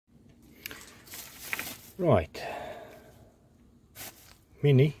Right,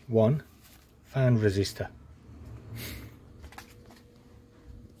 Mini One fan resistor.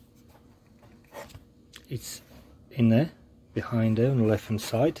 It's in there, behind there on the left hand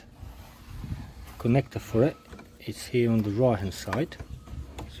side. Connector for it is here on the right hand side.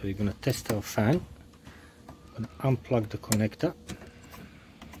 So we're going to test our fan. I'm going to unplug the connector.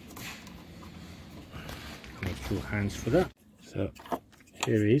 Make 2 hands for that. So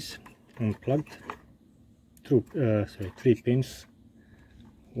here it is, unplugged. 3 pins,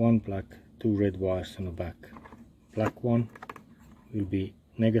 1 black, 2 red wires on the back. Black one will be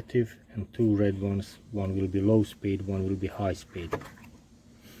negative and 2 red ones, one will be low speed, one will be high speed.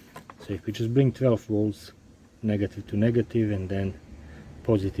 So if we just bring 12 volts negative to negative and then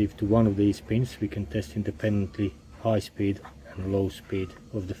positive to one of these pins, we can test independently high speed and low speed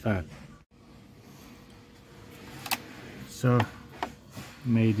of the fan. So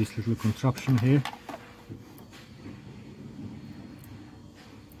made this little contraption here.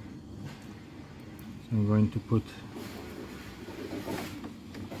 So I'm going to put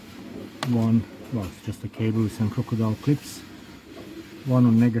one, well, it's just a cable with some crocodile clips, one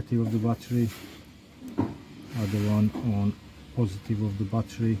on negative of the battery, other one on positive of the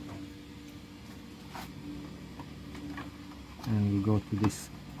battery, and we'll go to this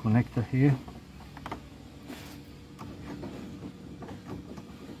connector here.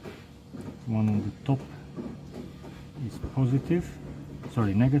 One on the top is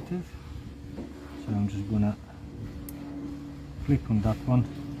negative, so I'm just gonna click on that one,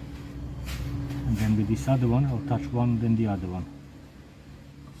 and then with this other one I'll touch one, then the other one.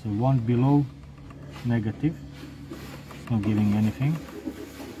 So one below negative, it's not giving anything.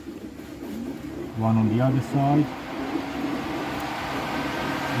 One on the other side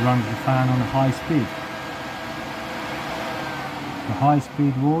runs the fan on a high speed. The high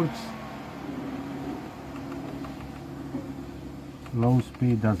speed works, low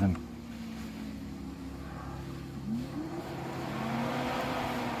speed doesn't.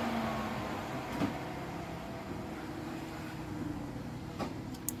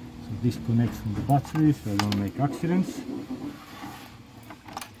 So disconnect from the battery so I don't make accidents.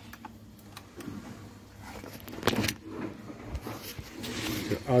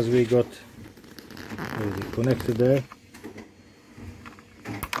 So as we got the connector there,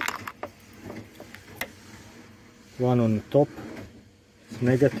 one on the top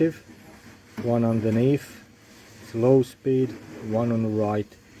negative, one underneath it's low speed, one on the right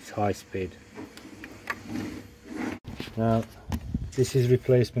is high speed. Now this is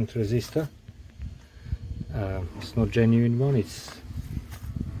replacement resistor. It's not genuine one, it's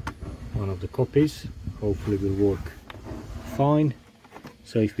one of the copies. Hopefully will work fine.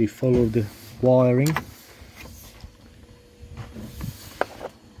 So if we follow the wiring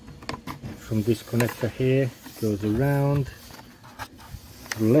from this connector here, it goes around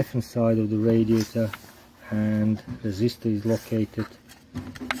the left hand side of the radiator, and resistor is located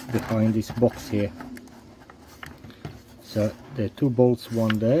behind this box here. So there are 2 bolts,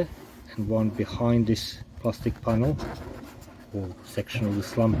 one there and one behind this plastic panel or section of the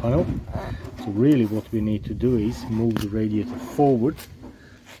slump panel. So really what we need to do is move the radiator forward.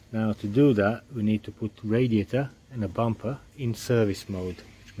 Now to do that we need to put radiator and a bumper in service mode,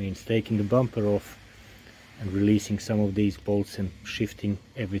 which means taking the bumper off and releasing some of these bolts and shifting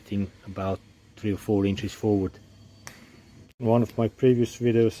everything about 3 or 4 inches forward. In one of my previous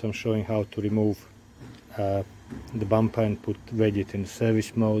videos I'm showing how to remove the bumper and put radiator in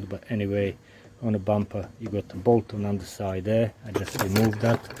service mode, but anyway, on a bumper you got the bolt on the underside there. I just removed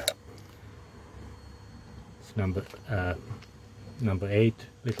that. It's number 8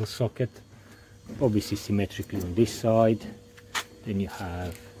 little socket, obviously symmetrically on this side. Then you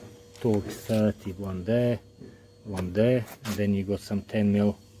have torque 30, one there, and then you got some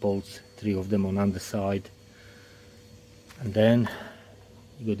 10mm bolts, 3 of them on underside, and then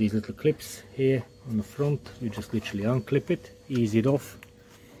you got these little clips here on the front. You just literally unclip it, ease it off,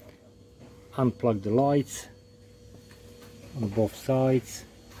 unplug the lights on both sides,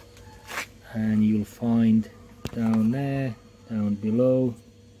 and you'll find down there, down below,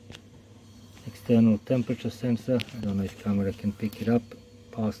 external temperature sensor. I don't know if camera can pick it up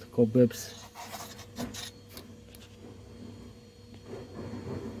past the cobwebs.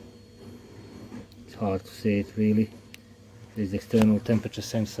 It's hard to see it really. There's the external temperature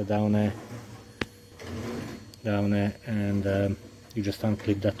sensor down there, and you just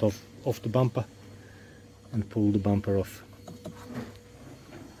unclip that off the bumper and pull the bumper off.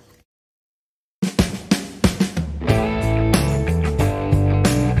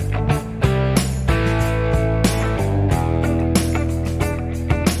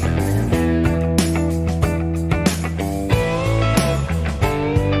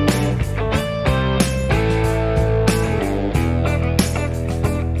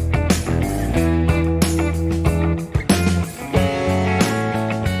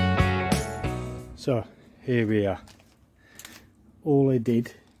 So here we are. All I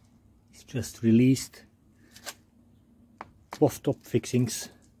did is just released both top fixings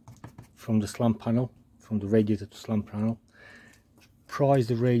from the slump panel, from the radiator to slump panel, prised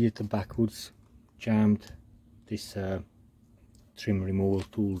the radiator backwards, jammed this trim removal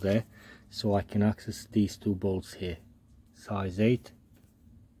tool there so I can access these two bolts here, size 8,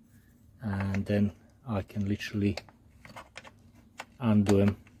 and then I can literally undo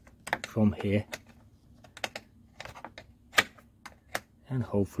them from here, and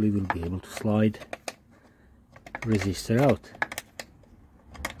hopefully we'll be able to slide resistor out.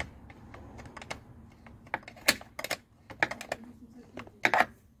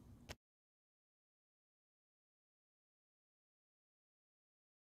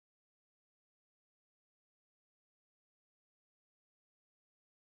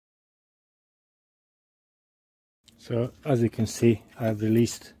 So as you can see, I've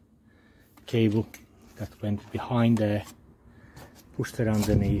released cable that went behind there, pushed it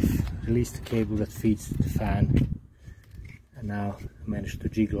underneath, released the cable that feeds the fan, and now I managed to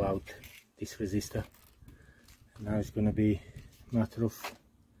jiggle out this resistor. And now it's going to be a matter of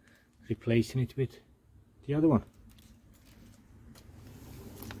replacing it with the other one.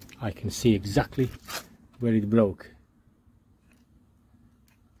 I can see exactly where it broke.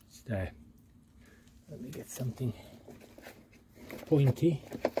 It's there. Let me get something pointy.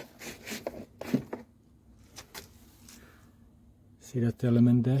 See that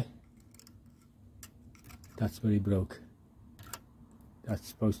element there? That's where it broke. That's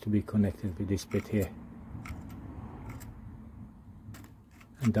supposed to be connected with this bit here.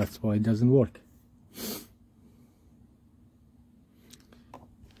 And that's why it doesn't work.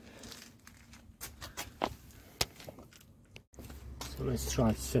 So let's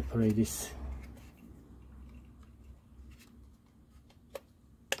try to separate this.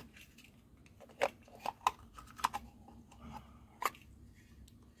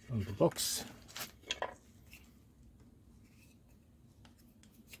 From the box.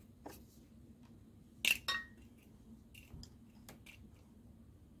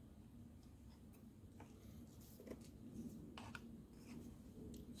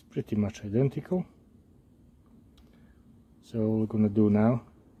 It's pretty much identical. So all we're going to do now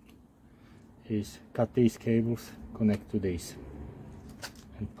is cut these cables, connect to these,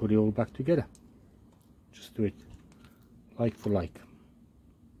 and put it all back together. Just do it like for like.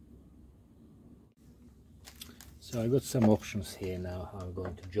 So I got some options here now how I'm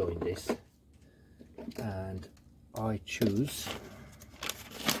going to join this, and I choose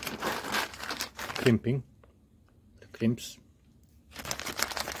crimping, the crimps,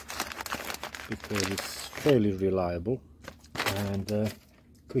 because it's fairly reliable and a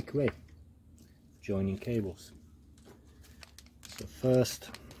quick way of joining cables. So first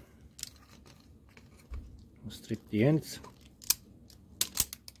I'll strip the ends.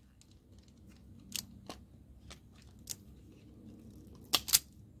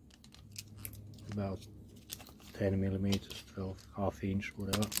 About 10 millimeters, 12, half inch,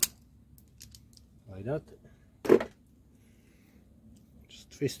 whatever, like that.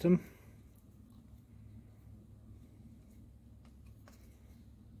 Just twist them.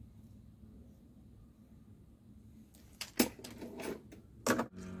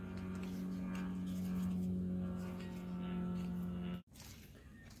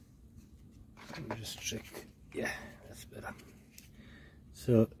 Let me just check. Yeah, that's better.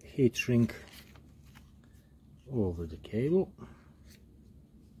 So heat shrink over the cable.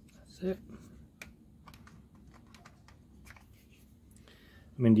 That's it.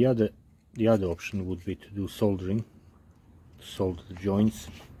 I mean, the other option would be to do soldering, to solder the joints.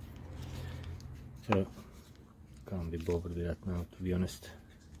 So can't be bothered with that now, to be honest.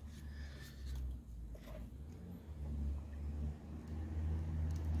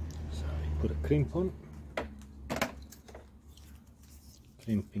 So we put a crimp on,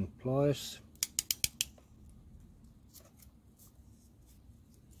 crimping pliers.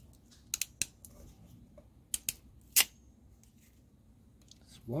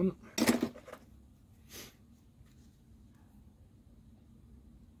 One.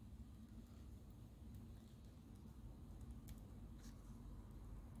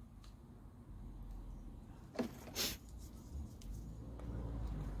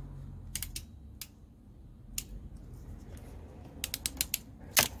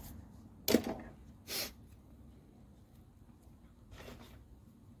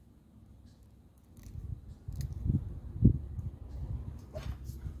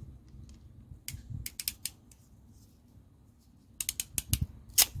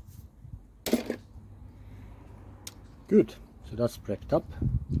 Good, so that's prepped up.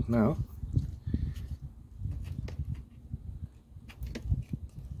 Now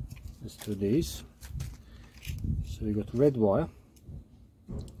to these. So we got red wire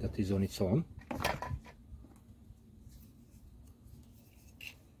that is on its own.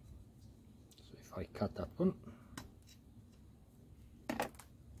 So if I cut that one,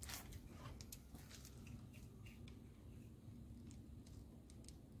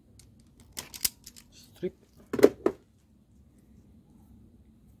 strip,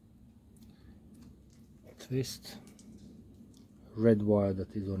 twist, red wire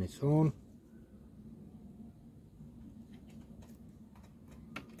that is on its own,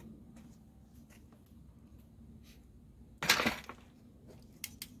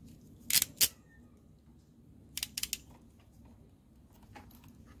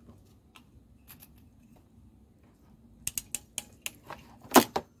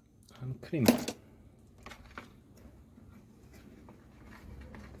 and crimp.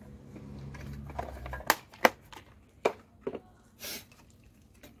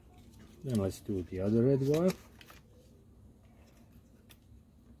 Then let's do the other red wire.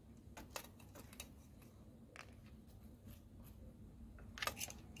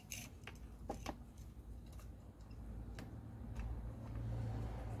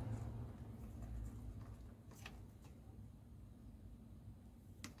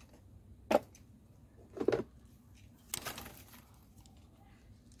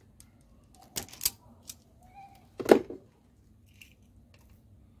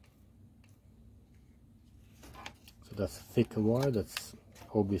 So that's a thicker wire, that's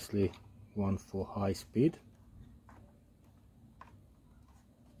obviously one for high speed.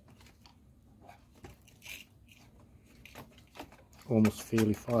 Almost feel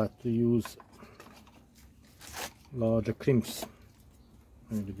if I had to use larger crimps,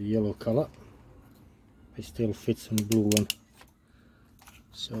 maybe the yellow color, it still fits on the blue one,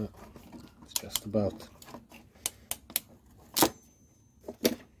 so it's just about.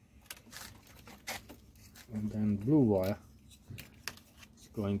 And then blue wire is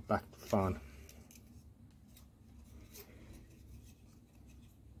going back to fan.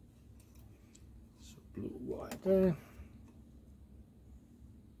 So blue wire there.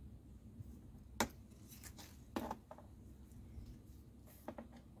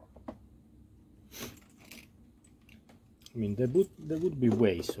 I mean, there would be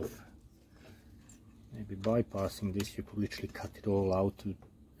ways of maybe bypassing this. You could literally cut it all out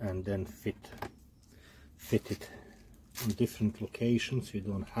and then fit it in different locations. You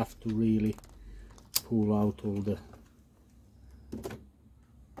don't have to really pull out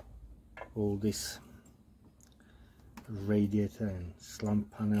all this radiator and slump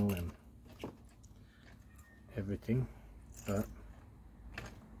panel and everything, but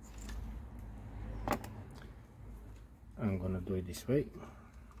I'm gonna do it this way.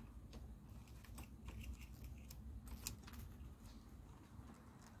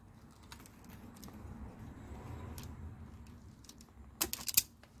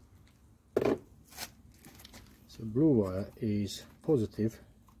 So blue wire is positive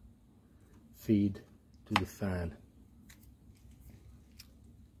feed to the fan.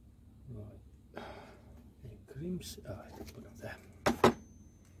 Right. Crimps, I put them there.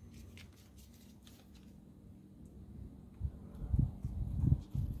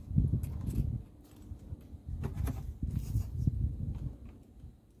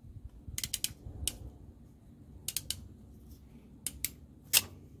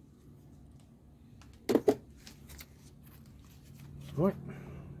 Right,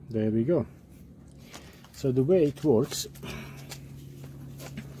 there we go. So the way it works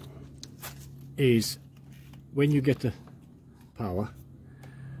is when you get the power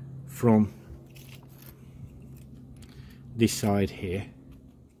from this side here,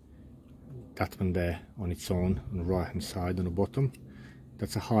 that one there on its own on the right hand side on the bottom,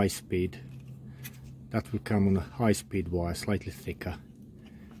 that's a high speed. That will come on a high speed wire, slightly thicker.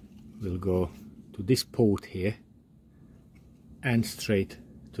 Will go to this port here and straight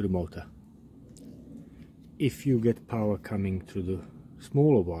to the motor. If you get power coming through the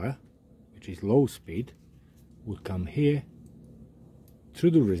smaller wire, which is low speed, would come here through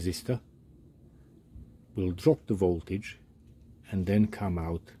the resistor, will drop the voltage and then come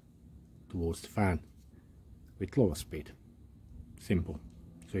out towards the fan with lower speed. Simple.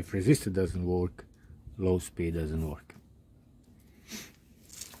 So if resistor doesn't work, low speed doesn't work.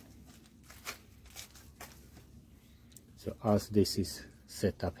 So as this is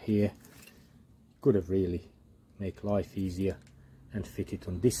set up here, could have really make life easier and fit it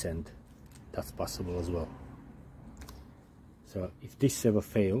on this end. That's possible as well. So if this ever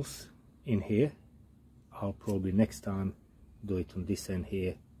fails in here, I'll probably next time do it on this end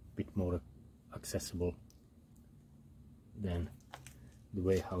here, a bit more accessible than the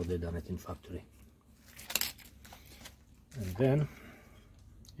way how they done it in factory. And then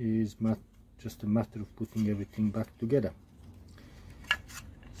is just a matter of putting everything back together.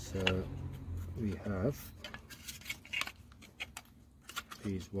 So we have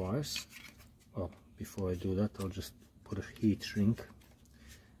these wires. Well, before I do that, I'll just put a heat shrink.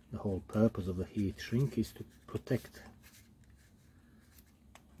 The whole purpose of the heat shrink is to protect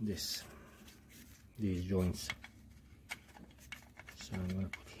these joints. So I'm going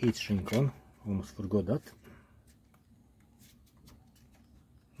to put heat shrink on, almost forgot that.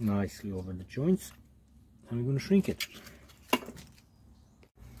 Nicely over the joints, and we're going to shrink it.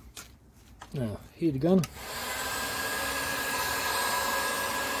 Now, heat gun.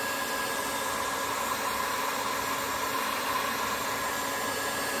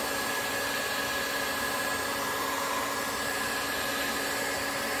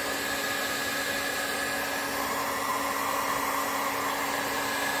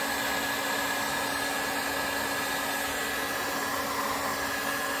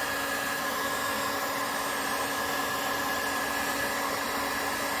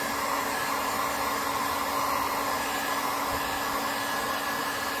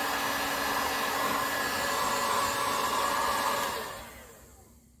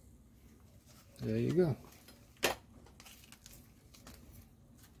 There you go.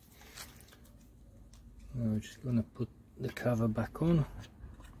 Now we're just going to put the cover back on.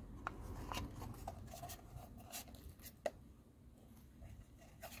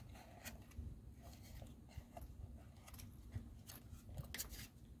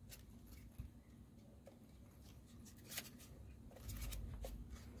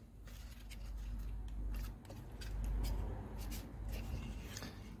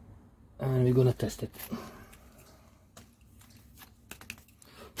 And we're gonna test it.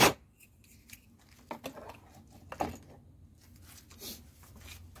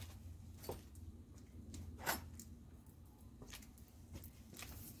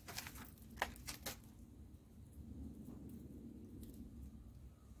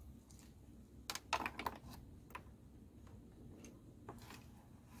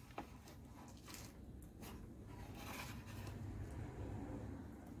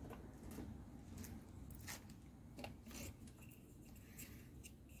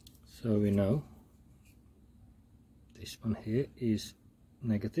 So we know this one here is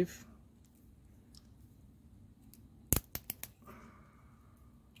negative.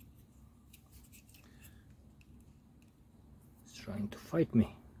 It's trying to fight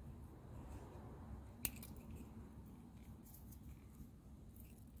me.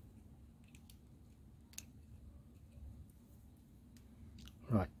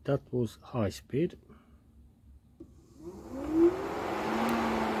 Right, that was high speed.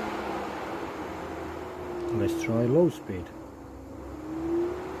 Let's try low speed.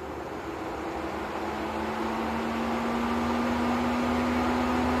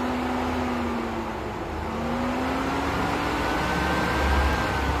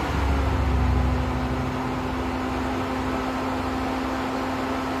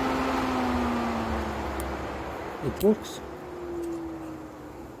 It works.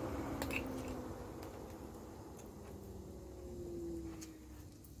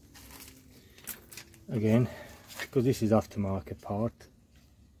 Again, because this is aftermarket part,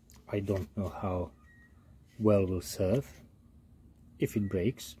 I don't know how well will serve. If it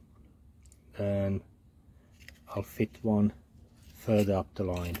breaks, then I'll fit one further up the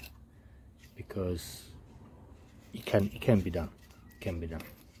line, because it can be done. It can be done.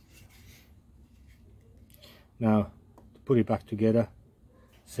 Now to put it back together,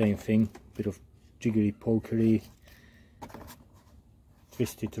 same thing, bit of jiggery pokery,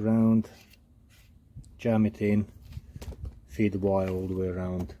 twist it around, jam it in, feed the wire all the way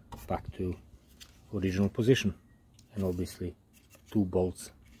around back to original position, and obviously 2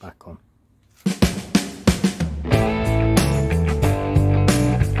 bolts back on.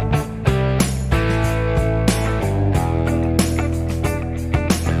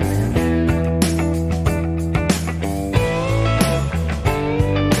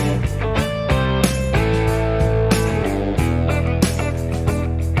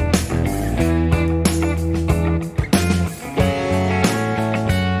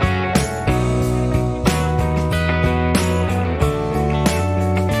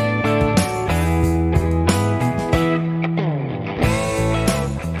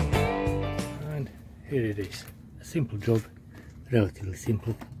 Here it is, a simple job, relatively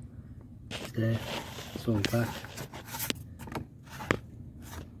simple. It's there, it's all back.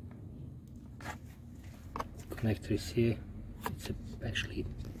 Connector is here. It's actually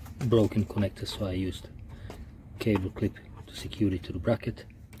a broken connector, so I used cable clip to secure it to the bracket.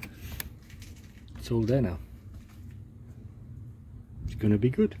 It's all there now. It's gonna be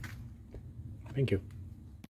good. Thank you.